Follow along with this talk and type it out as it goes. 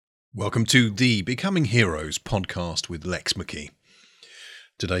Welcome to the Becoming Heroes podcast with Lex McKee.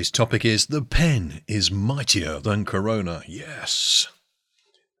 Today's topic is the pen is mightier than Corona. Yes.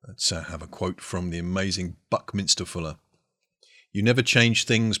 Let's have a quote from the amazing Buckminster Fuller. You never change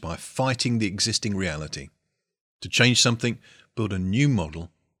things by fighting the existing reality. To change something, build a new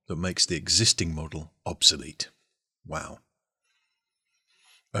model that makes the existing model obsolete. Wow.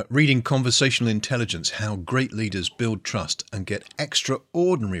 Reading Conversational Intelligence, How Great Leaders Build Trust and Get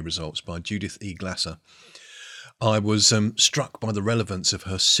Extraordinary Results by Judith E. Glasser, I was struck by the relevance of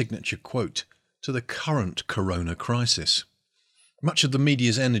her signature quote to the current corona crisis. Much of the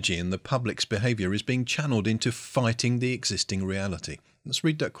media's energy and the public's behaviour is being channeled into fighting the existing reality. Let's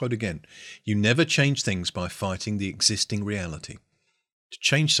read that quote again. You never change things by fighting the existing reality. To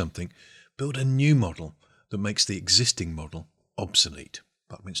change something, build a new model that makes the existing model obsolete.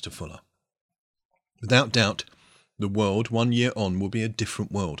 Buckminster Fuller. Without doubt, the world 1 year on will be a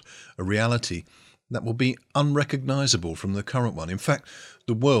different world, a reality that will be unrecognisable from the current one. In fact,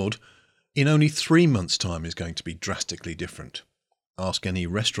 the world in only 3 months' time is going to be drastically different. Ask any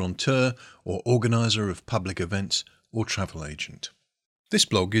restaurateur or organiser of public events or travel agent. This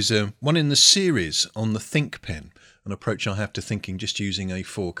blog is one in the series on the thinkpen, an approach I have to thinking just using a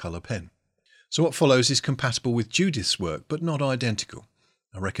 4-colour pen. So what follows is compatible with Judith's work, but not identical.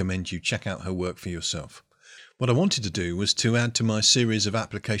 I recommend you check out her work for yourself. What I wanted to do was to add to my series of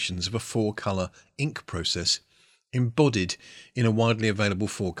applications of a 4-colour ink process embodied in a widely available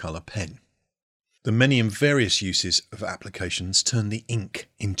 4-colour pen. The many and various uses of applications turn the ink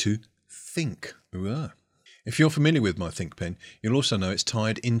into think. Ooh. If you're familiar with my thinkpen, you'll also know it's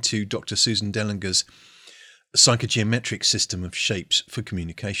tied into Dr. Susan Dellinger's psychogeometrics system of shapes for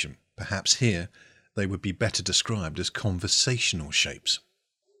communication. Perhaps here they would be better described as conversational shapes.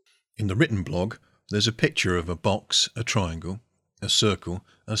 In the written blog, there's a picture of a box, a triangle, a circle,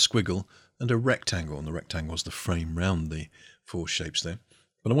 a squiggle, and a rectangle. And the rectangle is the frame round the 4 shapes there.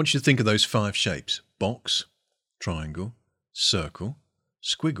 But I want you to think of those 5 shapes: box, triangle, circle,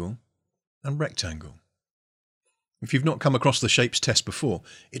 squiggle, and rectangle. If you've not come across the shapes test before,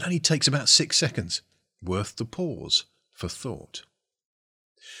 it only takes about 6 seconds. Worth the pause for thought.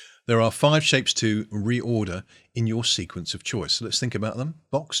 There are 5 shapes to reorder in your sequence of choice. So let's think about them.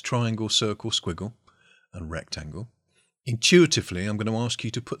 Box, triangle, circle, squiggle, and rectangle. Intuitively, I'm going to ask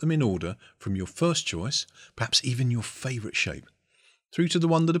you to put them in order from your first choice, perhaps even your favourite shape, through to the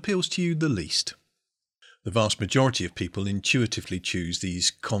one that appeals to you the least. The vast majority of people intuitively choose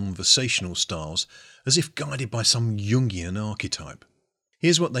these conversational styles as if guided by some Jungian archetype.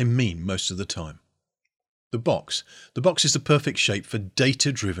 Here's what they mean most of the time. The box. The box is the perfect shape for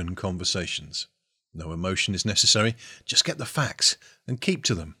data-driven conversations. No emotion is necessary, just get the facts and keep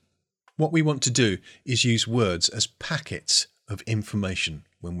to them. What we want to do is use words as packets of information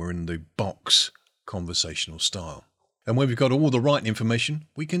when we're in the box conversational style. And when we've got all the right information,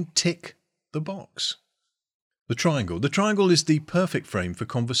 we can tick the box. The triangle. The triangle is the perfect frame for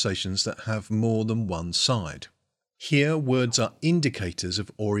conversations that have more than one side. Here, words are indicators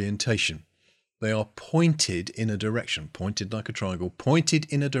of orientation. They are pointed in a direction, pointed like a triangle, pointed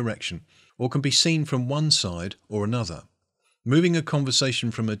in a direction, or can be seen from one side or another. Moving a conversation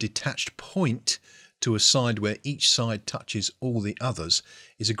from a detached point to a side where each side touches all the others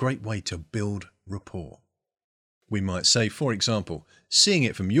is a great way to build rapport. We might say, for example, seeing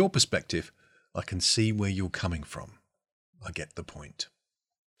it from your perspective, I can see where you're coming from. I get the point.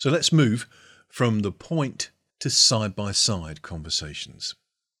 So let's move from the point to side-by-side conversations.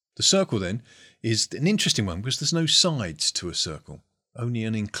 The circle, then, is an interesting one because there's no sides to a circle, only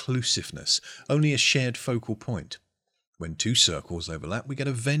an inclusiveness, only a shared focal point. When 2 circles overlap, we get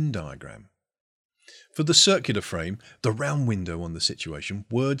a Venn diagram. For the circular frame, the round window on the situation,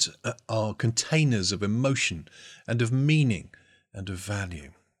 words are containers of emotion and of meaning and of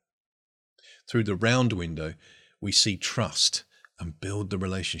value. Through the round window, we see trust and build the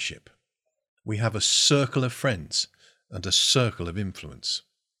relationship. We have a circle of friends and a circle of influence.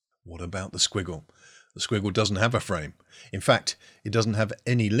 What about the squiggle? The squiggle doesn't have a frame. In fact, it doesn't have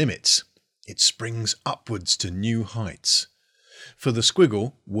any limits. It springs upwards to new heights. For the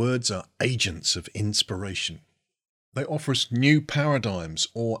squiggle, words are agents of inspiration. They offer us new paradigms,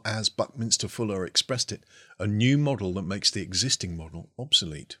 or as Buckminster Fuller expressed it, a new model that makes the existing model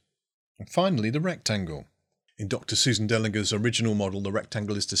obsolete. And finally, the rectangle. In Dr. Susan Dellinger's original model, the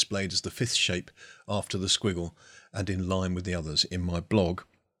rectangle is displayed as the 5th shape after the squiggle and in line with the others. In my blog,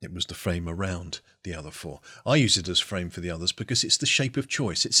 it was the frame around the other 4. I use it as frame for the others because it's the shape of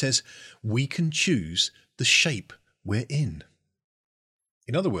choice. It says we can choose the shape we're in.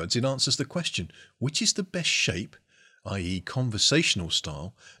 In other words, it answers the question, which is the best shape i.e. conversational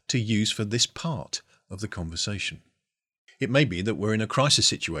style, to use for this part of the conversation. It may be that we're in a crisis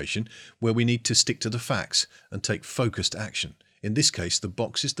situation where we need to stick to the facts and take focused action. In this case, the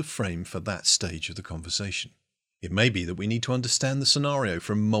box is the frame for that stage of the conversation. It may be that we need to understand the scenario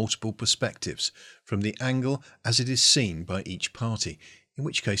from multiple perspectives, from the angle as it is seen by each party, in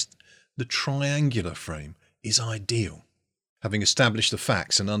which case the triangular frame is ideal. Having established the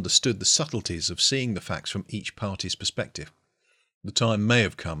facts and understood the subtleties of seeing the facts from each party's perspective, the time may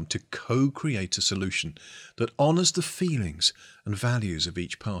have come to co-create a solution that honours the feelings and values of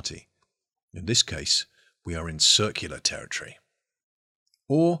each party. In this case, we are in circular territory.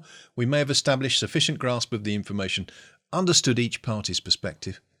 Or we may have established sufficient grasp of the information, understood each party's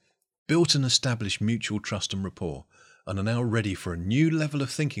perspective, built and established mutual trust and rapport, and are now ready for a new level of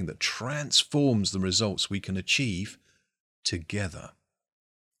thinking that transforms the results we can achieve together.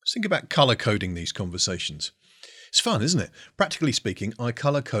 Let's think about colour coding these conversations. It's fun, isn't it? Practically speaking, I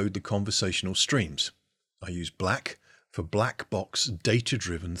colour code the conversational streams. I use black for black box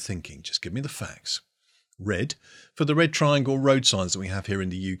data-driven thinking. Just give me the facts. Red for the red triangle road signs that we have here in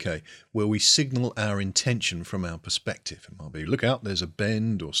the UK, where we signal our intention from our perspective. It might be, look out, there's a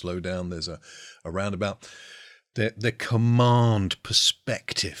bend, or slow down, there's a roundabout. They're command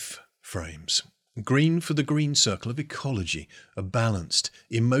perspective frames. Green for the green circle of ecology, a balanced,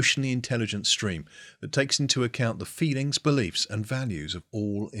 emotionally intelligent stream that takes into account the feelings, beliefs and values of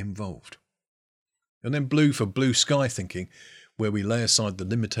all involved. And then blue for blue sky thinking, where we lay aside the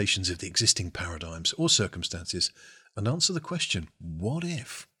limitations of the existing paradigms or circumstances and answer the question, what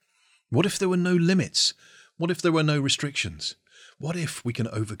if? What if there were no limits? What if there were no restrictions? What if we can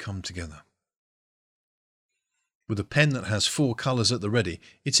overcome together? With a pen that has 4 colours at the ready,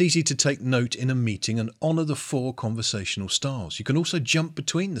 it's easy to take note in a meeting and honour the 4 conversational styles. You can also jump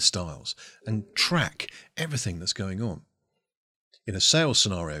between the styles and track everything that's going on. In a sales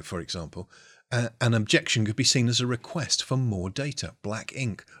scenario, for example, an objection could be seen as a request for more data, black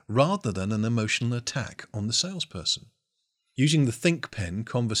ink, rather than an emotional attack on the salesperson. Using the thinkpen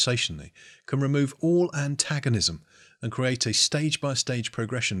conversationally can remove all antagonism and create a stage-by-stage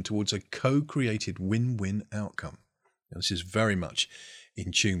progression towards a co-created win-win outcome. Now, this is very much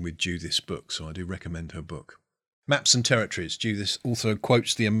in tune with Judith's book, so I do recommend her book. Maps and Territories. Judith also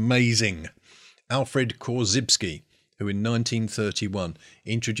quotes the amazing Alfred Korzybski, who in 1931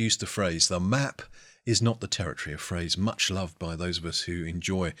 introduced the phrase, "The map is not the territory," a phrase much loved by those of us who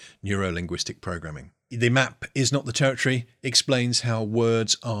enjoy neuro-linguistic programming. The map is not the territory explains how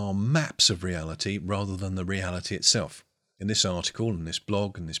words are maps of reality rather than the reality itself. In this article, and this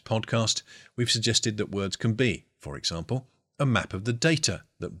blog, and this podcast, we've suggested that words can be, for example, a map of the data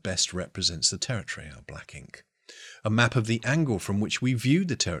that best represents the territory, our black ink. A map of the angle from which we view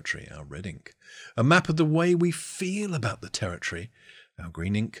the territory, our red ink. A map of the way we feel about the territory, our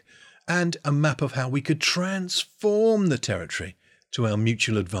green ink. And a map of how we could transform the territory to our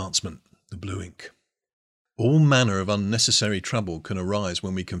mutual advancement, the blue ink. All manner of unnecessary trouble can arise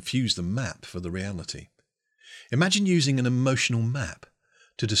when we confuse the map for the reality. Imagine using an emotional map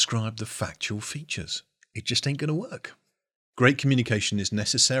to describe the factual features. It just ain't going to work. Great communication is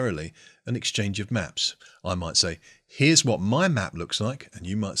necessarily an exchange of maps. I might say, here's what my map looks like, and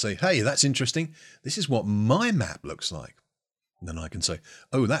you might say, hey, that's interesting. This is what my map looks like. And then I can say,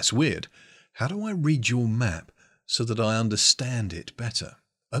 oh, that's weird. How do I read your map so that I understand it better?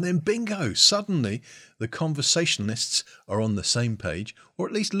 And then bingo, suddenly the conversationalists are on the same page, or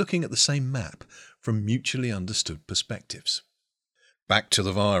at least looking at the same map from mutually understood perspectives. Back to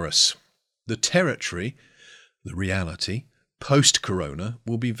the virus. The territory, the reality, post-corona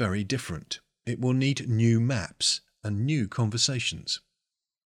will be very different. It will need new maps and new conversations.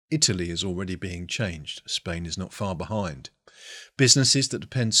 Italy is already being changed. Spain is not far behind. Businesses that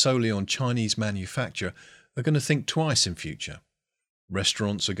depend solely on Chinese manufacture are going to think twice in future.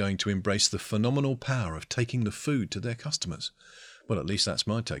 Restaurants are going to embrace the phenomenal power of taking the food to their customers. Well, at least that's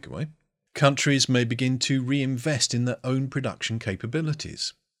my takeaway. Countries may begin to reinvest in their own production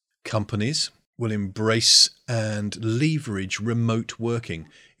capabilities. Companies will embrace and leverage remote working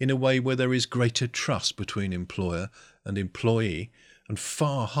in a way where there is greater trust between employer and employee and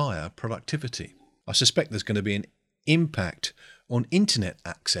far higher productivity. I suspect there's going to be an impact on internet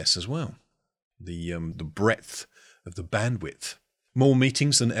access as well. The breadth of the bandwidth. More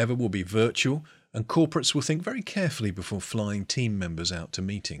meetings than ever will be virtual, and corporates will think very carefully before flying team members out to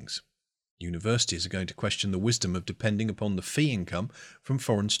meetings. Universities are going to question the wisdom of depending upon the fee income from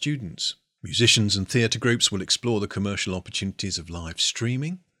foreign students. Musicians and theatre groups will explore the commercial opportunities of live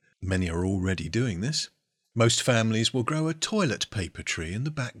streaming. Many are already doing this. Most families will grow a toilet paper tree in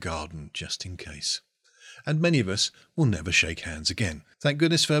the back garden just in case. and many of us will never shake hands again. Thank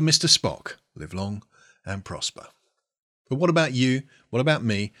goodness for Mr. Spock. Live long and prosper. But what about you? What about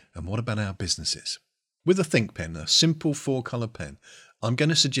me? And what about our businesses? With a thinkpen, a simple 4-colour pen, I'm going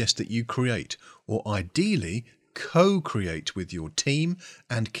to suggest that you create, or ideally co-create with your team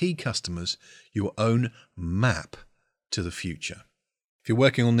and key customers, your own map to the future. If you're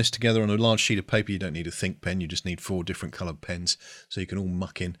working on this together on a large sheet of paper, you don't need a thinkpen, you just need 4 different coloured pens so you can all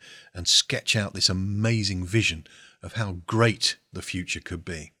muck in and sketch out this amazing vision of how great the future could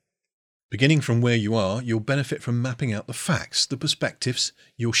be. Beginning from where you are, you'll benefit from mapping out the facts, the perspectives,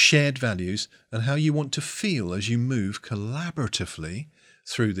 your shared values, and how you want to feel as you move collaboratively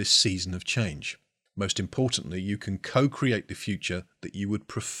through this season of change. Most importantly, you can co-create the future that you would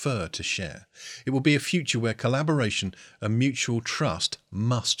prefer to share. It will be a future where collaboration and mutual trust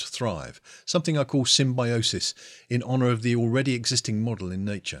must thrive, something I call symbiosis in honour of the already existing model in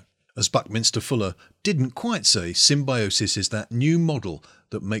nature. As Buckminster Fuller didn't quite say, symbiosis is that new model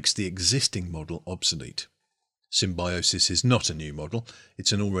that makes the existing model obsolete. Symbiosis is not a new model,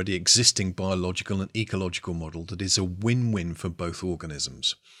 it's an already existing biological and ecological model that is a win-win for both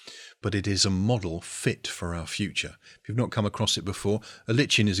organisms. But it is a model fit for our future. If you've not come across it before, a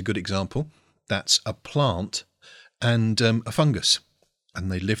lichen is a good example. That's a plant and a fungus.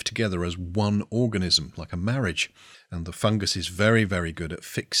 And they live together as one organism, like a marriage. And the fungus is very, very good at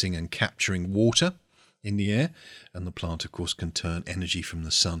fixing and capturing water in the air. And the plant, of course, can turn energy from the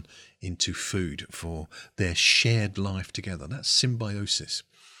sun into food for their shared life together. That's symbiosis.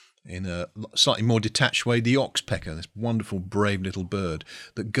 In a slightly more detached way, the oxpecker, this wonderful, brave little bird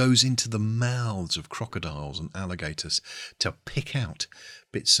that goes into the mouths of crocodiles and alligators to pick out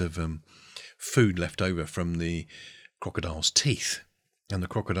bits of food left over from the crocodile's teeth. And the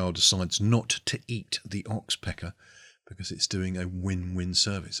crocodile decides not to eat the oxpecker because it's doing a win-win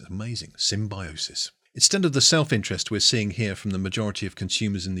service. Amazing. Symbiosis. Instead of the self-interest we're seeing here from the majority of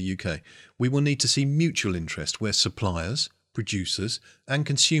consumers in the UK, we will need to see mutual interest where suppliers, producers and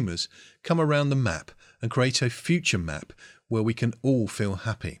consumers come around the map and create a future map where we can all feel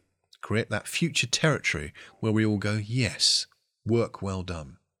happy. Create that future territory where we all go, yes, work well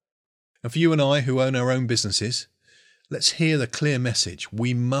done. And for you and I who own our own businesses, let's hear the clear message.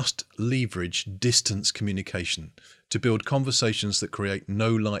 We must leverage distance communication to build conversations that create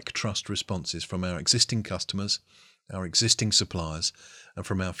know-like trust responses from our existing customers, our existing suppliers, and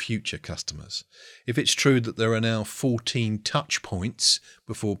from our future customers. If it's true that there are now 14 touch points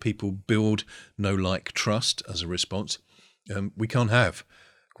before people build know-like trust as a response, we can't have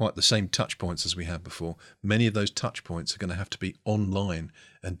quite the same touch points as we had before. Many of those touch points are going to have to be online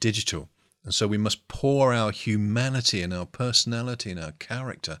and digital. And so we must pour our humanity and our personality and our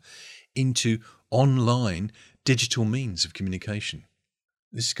character into online digital means of communication.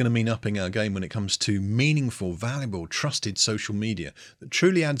 This is going to mean upping our game when it comes to meaningful, valuable, trusted social media that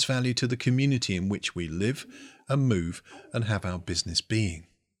truly adds value to the community in which we live and move and have our business being.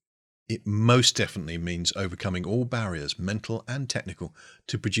 It most definitely means overcoming all barriers, mental and technical,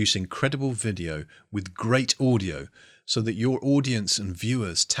 to produce incredible video with great audio so that your audience and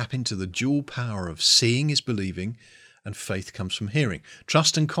viewers tap into the dual power of seeing is believing and faith comes from hearing.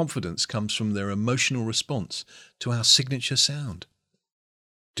 Trust and confidence comes from their emotional response to our signature sound.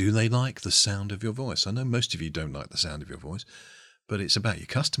 Do they like the sound of your voice? I know most of you don't like the sound of your voice, but it's about your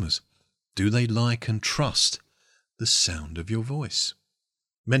customers. Do they like and trust the sound of your voice?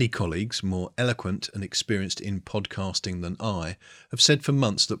 Many colleagues, more eloquent and experienced in podcasting than I, have said for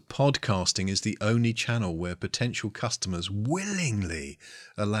months that podcasting is the only channel where potential customers willingly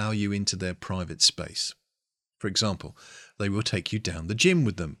allow you into their private space. For example, they will take you down the gym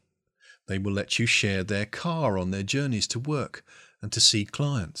with them. They will let you share their car on their journeys to work and to see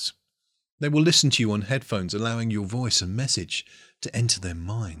clients. They will listen to you on headphones, allowing your voice and message to enter their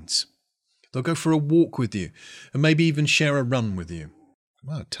minds. They'll go for a walk with you and maybe even share a run with you.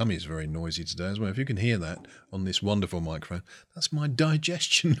 My tummy is very noisy today as well. If you can hear that on this wonderful microphone, that's my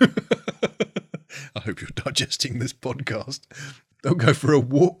digestion. I hope you're digesting this podcast. They'll go for a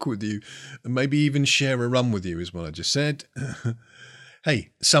walk with you and maybe even share a run with you is what I just said. Hey,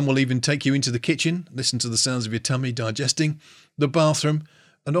 some will even take you into the kitchen, listen to the sounds of your tummy digesting, the bathroom,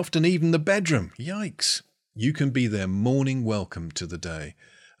 and often even the bedroom. Yikes. You can be their morning welcome to the day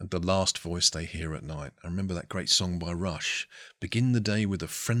and the last voice they hear at night. I remember that great song by Rush. Begin the day with a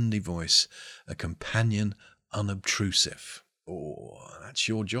friendly voice, a companion unobtrusive. Oh, that's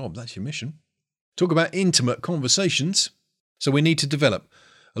your job. That's your mission. Talk about intimate conversations. So we need to develop,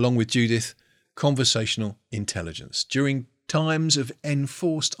 along with Judith, conversational intelligence. During times of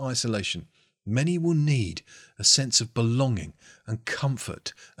enforced isolation, many will need a sense of belonging and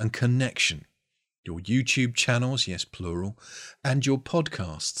comfort and connection. Your YouTube channels, yes, plural, and your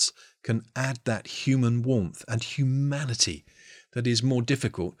podcasts can add that human warmth and humanity that is more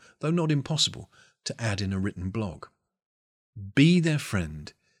difficult, though not impossible, to add in a written blog. Be their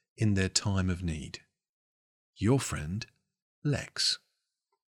friend in their time of need. Your friend, Lex.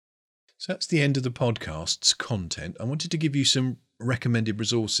 So that's the end of the podcast's content. I wanted to give you some recommended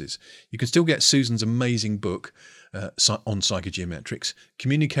resources. You can still get Susan's amazing book on psychogeometrics,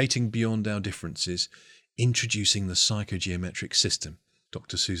 Communicating Beyond Our Differences, Introducing the Psychogeometric System,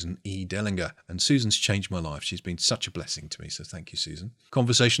 Dr. Susan E. Dellinger. And Susan's changed my life. She's been such a blessing to me, so thank you, Susan.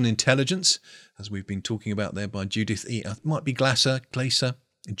 Conversational Intelligence, as we've been talking about there, by Judith E. It might be Glaser, Glaser.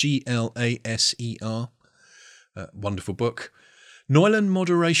 Wonderful book. Neuland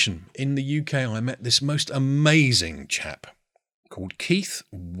Moderation. In the UK, I met this most amazing chap called Keith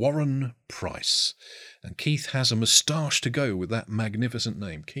Warren Price. And Keith has a moustache to go with that magnificent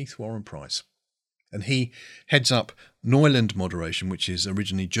name, Keith Warren Price. And he heads up Neuland Moderation, which is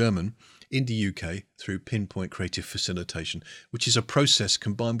originally German, in the UK through Pinpoint Creative Facilitation, which is a process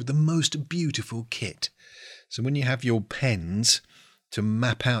combined with the most beautiful kit. So when you have your pens to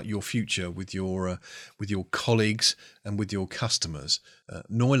map out your future with your colleagues and with your customers,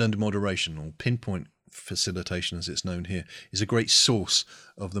 Neuland Moderation, or Pinpoint Facilitation as it's known here, is a great source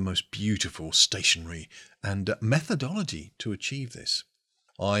of the most beautiful stationery and methodology to achieve this.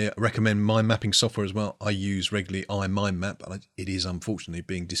 I recommend mind mapping software as well. I use regularly iMindMap, but it is unfortunately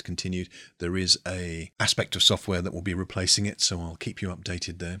being discontinued. There is an aspect of software that will be replacing it, so I'll keep you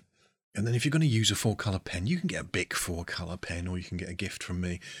updated there. And then if you're going to use a 4-colour pen, you can get a Bic 4-colour pen, or you can get a gift from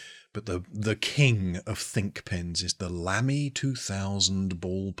me. But the king of think pens is the Lamy 2000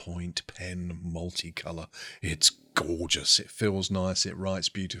 ballpoint pen multicolour. It's gorgeous. It feels nice. It writes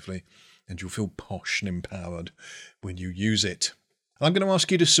beautifully. And you'll feel posh and empowered when you use it. I'm going to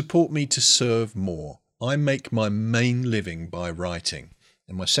ask you to support me to serve more. I make my main living by writing,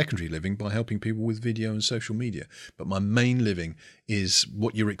 and my secondary living by helping people with video and social media. But my main living is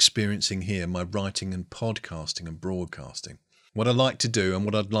what you're experiencing here, my writing and podcasting and broadcasting. What I like to do, and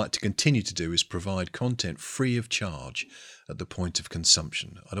what I'd like to continue to do, is provide content free of charge at the point of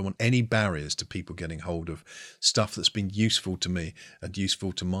consumption. I don't want any barriers to people getting hold of stuff that's been useful to me and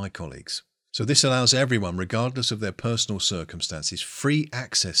useful to my colleagues. So this allows everyone, regardless of their personal circumstances, free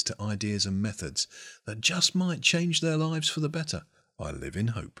access to ideas and methods that just might change their lives for the better. I live in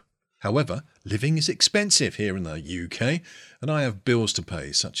hope. However, living is expensive here in the UK, and I have bills to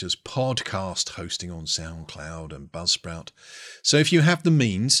pay, such as podcast hosting on SoundCloud and Buzzsprout. So if you have the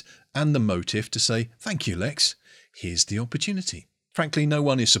means and the motive to say, "Thank you, Lex," here's the opportunity. Frankly, no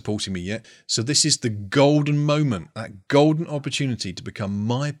one is supporting me yet, so this is the golden moment, that golden opportunity to become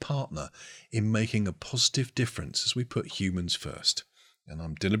my partner in making a positive difference as we put humans first. And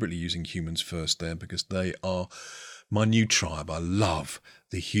I'm deliberately using humans first there because they are my new tribe. I love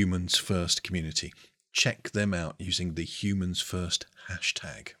the Humans First community. Check them out using the Humans First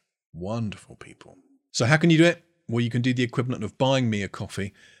hashtag. Wonderful people. So how can you do it? Well, you can do the equivalent of buying me a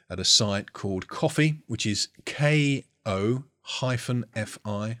coffee at a site called Ko-fi, which is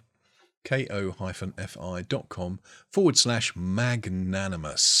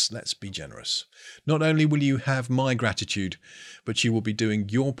ko-fi.com/magnanimous. Let's be generous. Not only will you have my gratitude, but you will be doing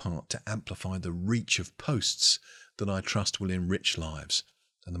your part to amplify the reach of posts that I trust will enrich lives.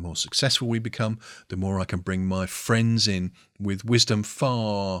 And the more successful we become, the more I can bring my friends in with wisdom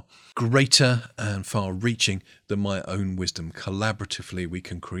far greater and far reaching than my own wisdom. Collaboratively, we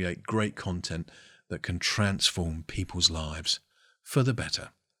can create great content that can transform people's lives for the better.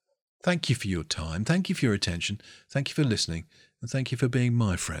 Thank you for your time. Thank you for your attention. Thank you for listening. And thank you for being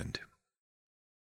my friend.